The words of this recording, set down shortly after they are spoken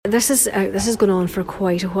This has gone on for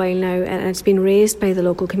quite a while now, and it's been raised by the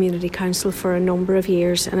local community council for a number of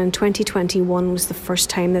years, and in 2021 was the first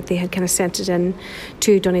time that they had kind of sent it in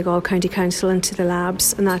to Donegal County Council and to the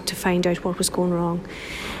labs and that to find out what was going wrong.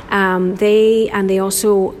 They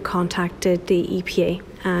also contacted the EPA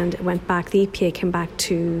and went back. The EPA came back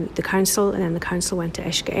to the council, and then the council went to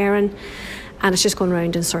Cllr, and it's just gone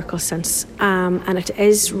round in circles since. And it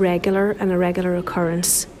is regular and a regular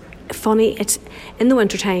occurrence. Funny, it's in the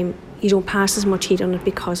winter time you don't pass as much heat on it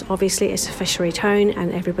because obviously it's a fishery town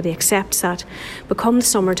and everybody accepts that. But come the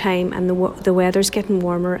summertime and the weather's getting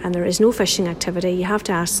warmer and there is no fishing activity, you have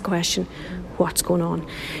to ask the question, what's going on?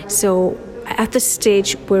 So at this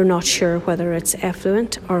stage, we're not sure whether it's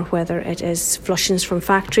effluent or whether it is flushings from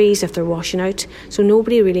factories if they're washing out. So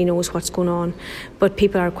nobody really knows what's going on, but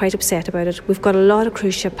people are quite upset about it. We've got a lot of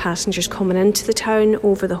cruise ship passengers coming into the town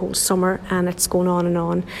over the whole summer, and it's going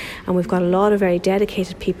on. And we've got a lot of very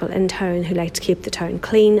dedicated people in town who like to keep the town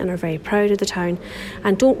clean and are very proud of the town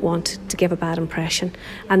and don't want to give a bad impression.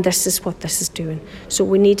 And this is what this is doing. So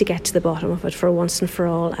we need to get to the bottom of it for once and for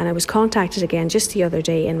all. And I was contacted again just the other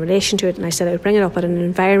day in relation to it, and I said I would bring it up at an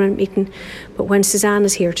environment meeting, but when Suzanne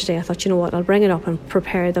is here today I thought, you know what, I'll bring it up and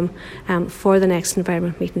prepare them for the next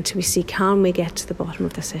environment meeting to see can we get to the bottom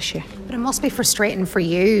of this issue. But it must be frustrating for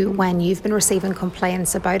you when you've been receiving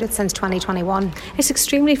complaints about it since 2021. It's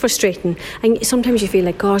extremely frustrating, and sometimes you feel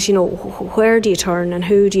like, gosh, you know, where do you turn and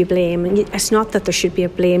who do you blame? And it's not that there should be a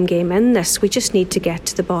blame game in this, we just need to get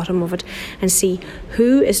to the bottom of it and see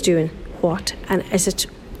who is doing what and is it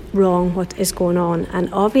wrong what is going on.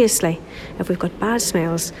 And obviously if we've got bad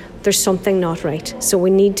smells, there's something not right, so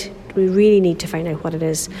we really need to find out what it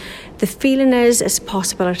is. The feeling is a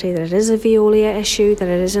possibility that it is a Veolia issue, that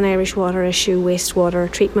it is an Irish water issue,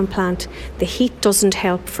 wastewater treatment plant. The heat doesn't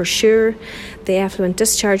help for sure, the effluent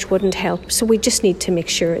discharge wouldn't help, so we just need to make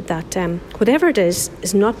sure that whatever it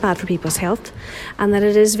is not bad for people's health and that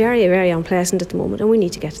it is very, very unpleasant at the moment, and we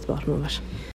need to get to the bottom of it.